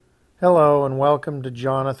Hello and welcome to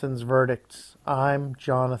Jonathan's Verdicts. I'm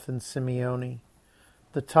Jonathan Simeone.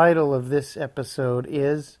 The title of this episode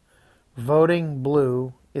is Voting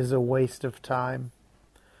Blue is a Waste of Time.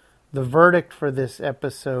 The verdict for this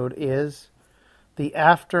episode is the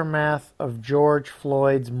aftermath of George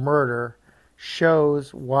Floyd's murder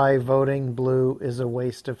shows why voting blue is a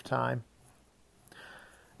waste of time.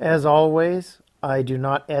 As always, I do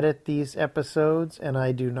not edit these episodes and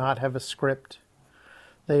I do not have a script.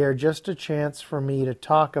 They are just a chance for me to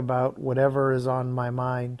talk about whatever is on my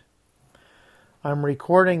mind. I'm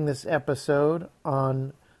recording this episode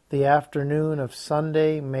on the afternoon of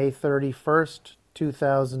Sunday, May 31st,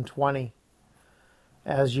 2020.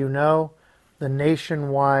 As you know, the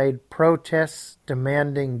nationwide protests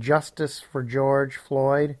demanding justice for George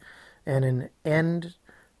Floyd and an end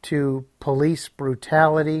to police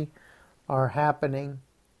brutality are happening.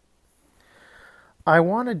 I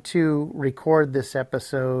wanted to record this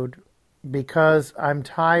episode because I'm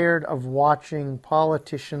tired of watching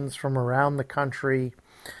politicians from around the country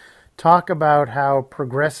talk about how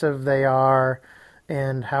progressive they are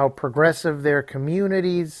and how progressive their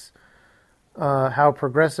communities are,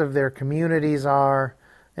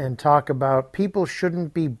 and talk about people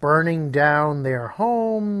shouldn't be burning down their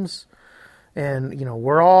homes, and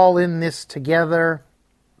we're all in this together.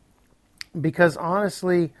 Because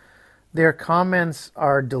honestly, their comments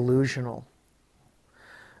are delusional.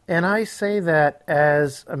 And I say that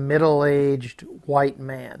as a middle-aged white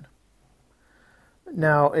man.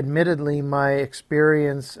 Now, admittedly, my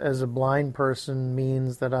experience as a blind person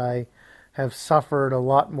means that I have suffered a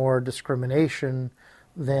lot more discrimination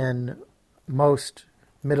than most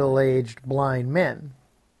middle-aged blind men.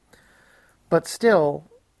 But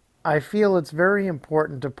still, I feel it's very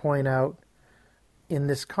important to point out in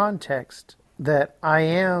this context that I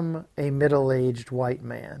am a middle-aged white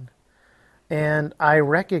man, and I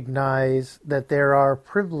recognize that there are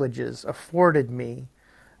privileges afforded me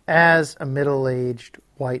as a middle-aged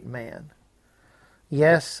white man.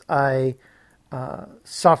 Yes, I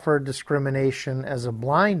suffered discrimination as a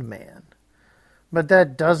blind man, but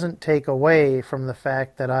that doesn't take away from the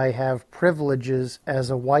fact that I have privileges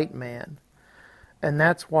as a white man. And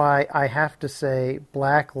that's why I have to say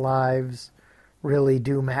black lives really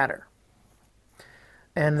do matter.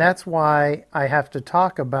 And that's why I have to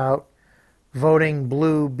talk about voting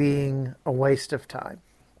blue being a waste of time.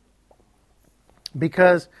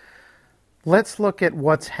 Because let's look at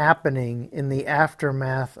what's happening in the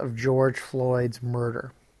aftermath of George Floyd's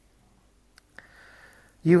murder.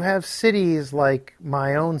 You have cities like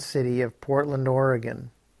my own city of Portland,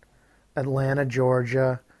 Oregon, Atlanta,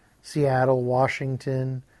 Georgia, Seattle,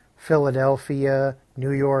 Washington, Philadelphia,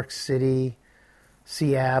 New York City,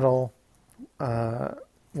 Seattle,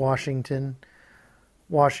 Washington,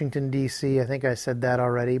 D.C., I think I said that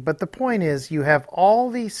already. But the point is, you have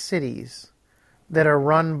all these cities that are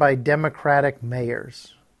run by Democratic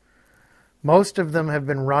mayors. Most of them have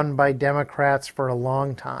been run by Democrats for a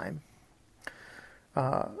long time.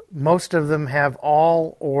 Most of them have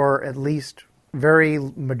all, or at least very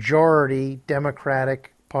majority,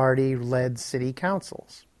 Democratic Party-led city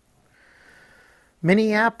councils.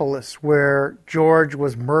 Minneapolis, where George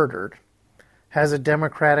was murdered, has a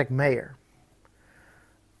Democratic mayor.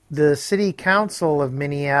 The city council of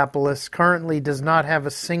Minneapolis currently does not have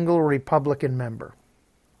a single Republican member.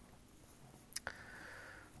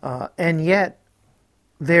 And yet,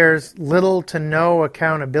 there's little to no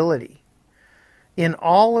accountability. In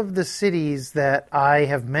all of the cities that I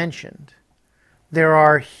have mentioned, there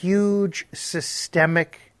are huge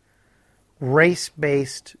systemic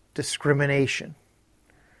race-based discrimination.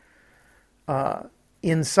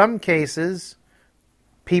 In some cases,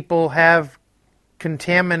 people have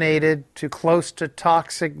contaminated to close to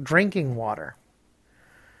toxic drinking water.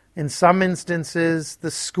 In some instances,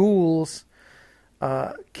 the schools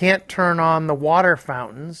can't turn on the water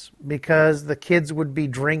fountains because the kids would be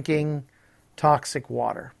drinking toxic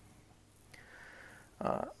water.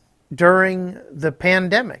 During the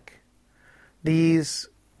pandemic, these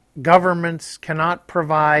governments cannot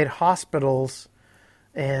provide hospitals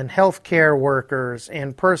and healthcare workers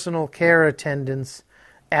and personal care attendants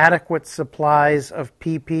adequate supplies of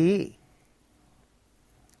PPE.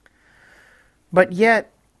 But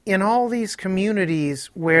yet, in all these communities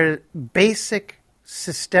where basic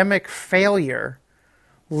systemic failure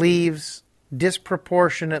leaves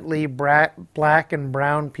disproportionately black and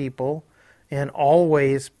brown people, and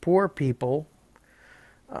always poor people,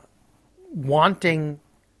 wanting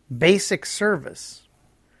basic service,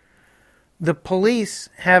 the police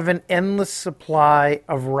have an endless supply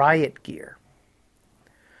of riot gear.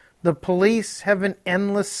 The police have an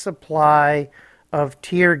endless supply of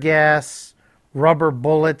tear gas, rubber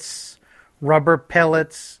bullets, rubber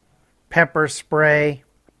pellets, pepper spray.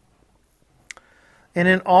 And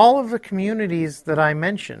in all of the communities that I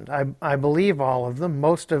mentioned, I believe all of them,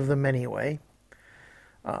 most of them anyway,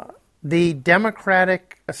 the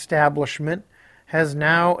Democratic establishment has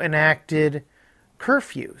now enacted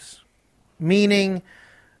curfews, meaning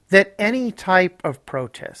that any type of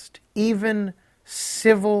protest, even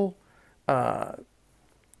civil,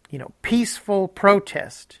 peaceful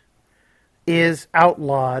protest, is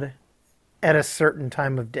outlawed at a certain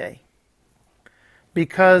time of day.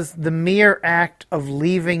 Because the mere act of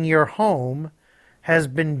leaving your home has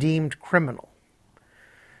been deemed criminal.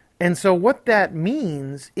 And so what that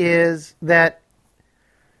means is that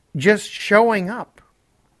just showing up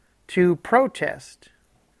to protest,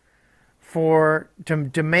 to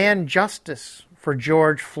demand justice for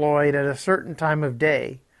George Floyd at a certain time of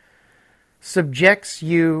day, subjects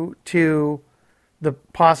you to the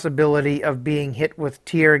possibility of being hit with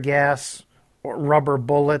tear gas or rubber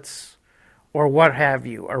bullets or what have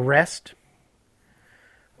you, arrest.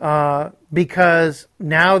 Because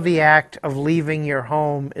now the act of leaving your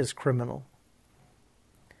home is criminal.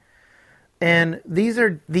 And these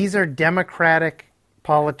are Democratic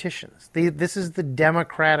politicians. This is the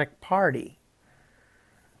Democratic Party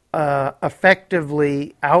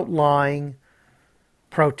effectively outlawing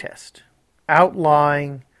protest,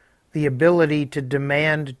 outlawing the ability to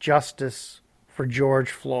demand justice for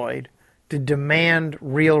George Floyd, to demand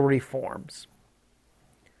real reforms.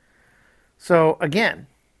 So again,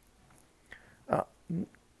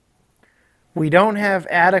 we don't have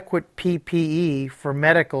adequate PPE for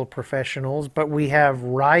medical professionals, but we have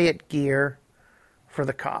riot gear for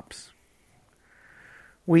the cops.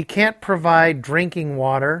 We can't provide drinking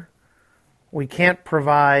water. We can't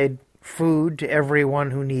provide food to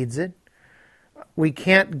everyone who needs it. We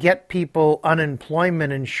can't get people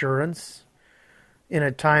unemployment insurance in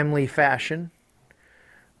a timely fashion.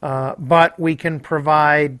 But we can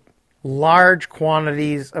provide large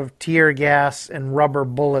quantities of tear gas and rubber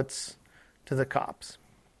bullets to the cops.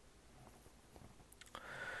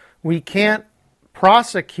 We can't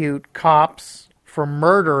prosecute cops for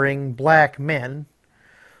murdering black men,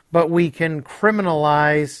 but we can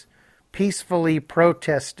criminalize peacefully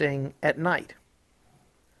protesting at night.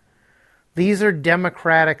 These are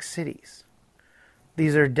democratic cities.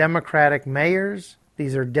 These are democratic mayors.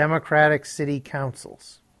 These are democratic city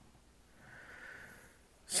councils.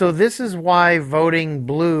 So this is why voting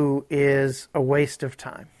blue is a waste of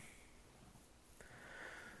time.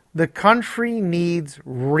 The country needs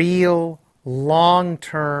real,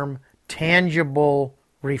 long-term, tangible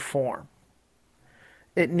reform.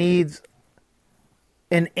 It needs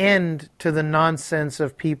an end to the nonsense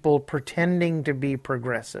of people pretending to be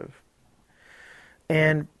progressive.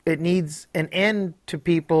 And it needs an end to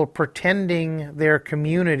people pretending their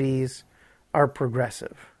communities are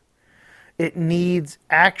progressive. It needs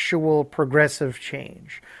actual progressive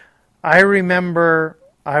change. I remember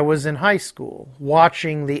I was in high school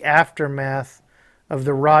watching the aftermath of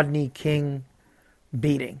the Rodney King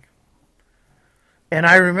beating. And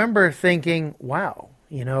I remember thinking, wow,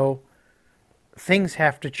 things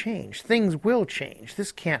have to change. Things will change.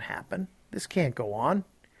 This can't happen. This can't go on.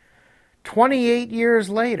 28 years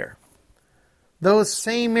later, those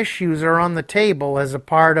same issues are on the table as a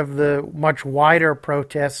part of the much wider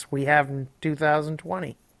protests we have in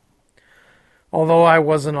 2020. Although I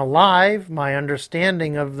wasn't alive, my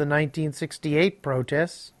understanding of the 1968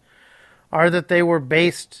 protests are that they were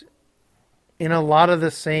based in a lot of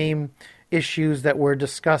the same issues that we're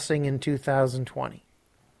discussing in 2020.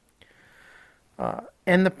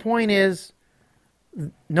 And the point is,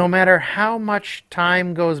 no matter how much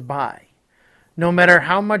time goes by, no matter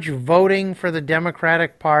how much voting for the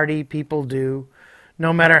Democratic Party people do,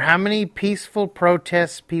 no matter how many peaceful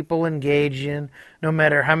protests people engage in, no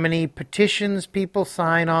matter how many petitions people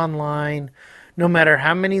sign online, no matter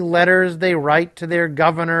how many letters they write to their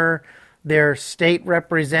governor, their state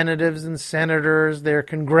representatives and senators, their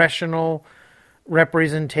congressional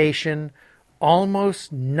representation,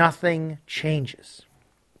 almost nothing changes.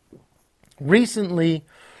 Recently,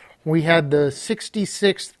 we had the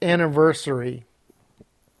 66th anniversary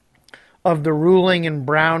of the ruling in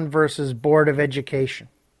Brown versus Board of Education.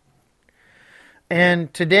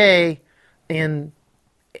 And today, in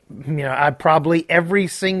probably every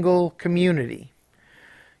single community,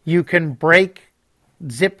 you can break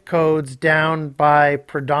zip codes down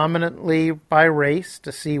predominantly by race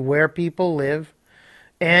to see where people live.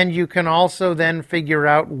 And you can also then figure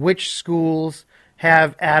out which schools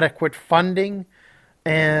have adequate funding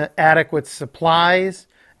and adequate supplies,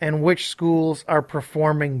 and which schools are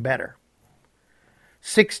performing better.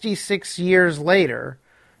 66 years later,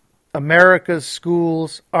 America's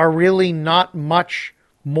schools are really not much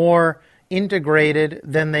more integrated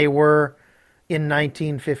than they were in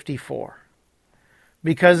 1954.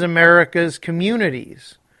 Because America's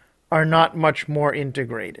communities are not much more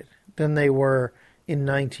integrated than they were in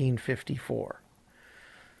 1954.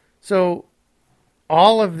 So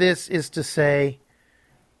all of this is to say,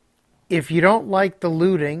 if you don't like the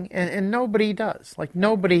looting, and nobody does, like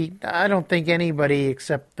nobody, I don't think anybody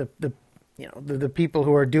except the people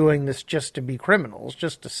who are doing this just to be criminals,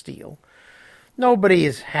 just to steal. Nobody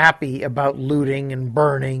is happy about looting and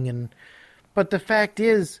burning, but the fact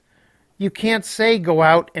is, you can't say go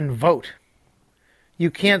out and vote.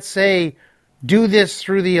 You can't say do this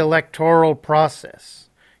through the electoral process.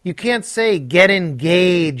 You can't say get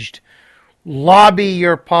engaged, lobby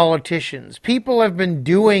your politicians. People have been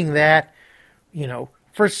doing that,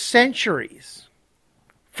 for centuries,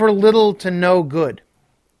 for little to no good.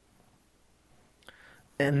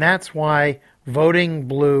 And that's why voting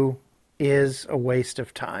blue is a waste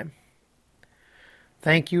of time.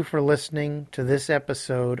 Thank you for listening to this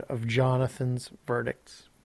episode of Jonathan's Verdicts.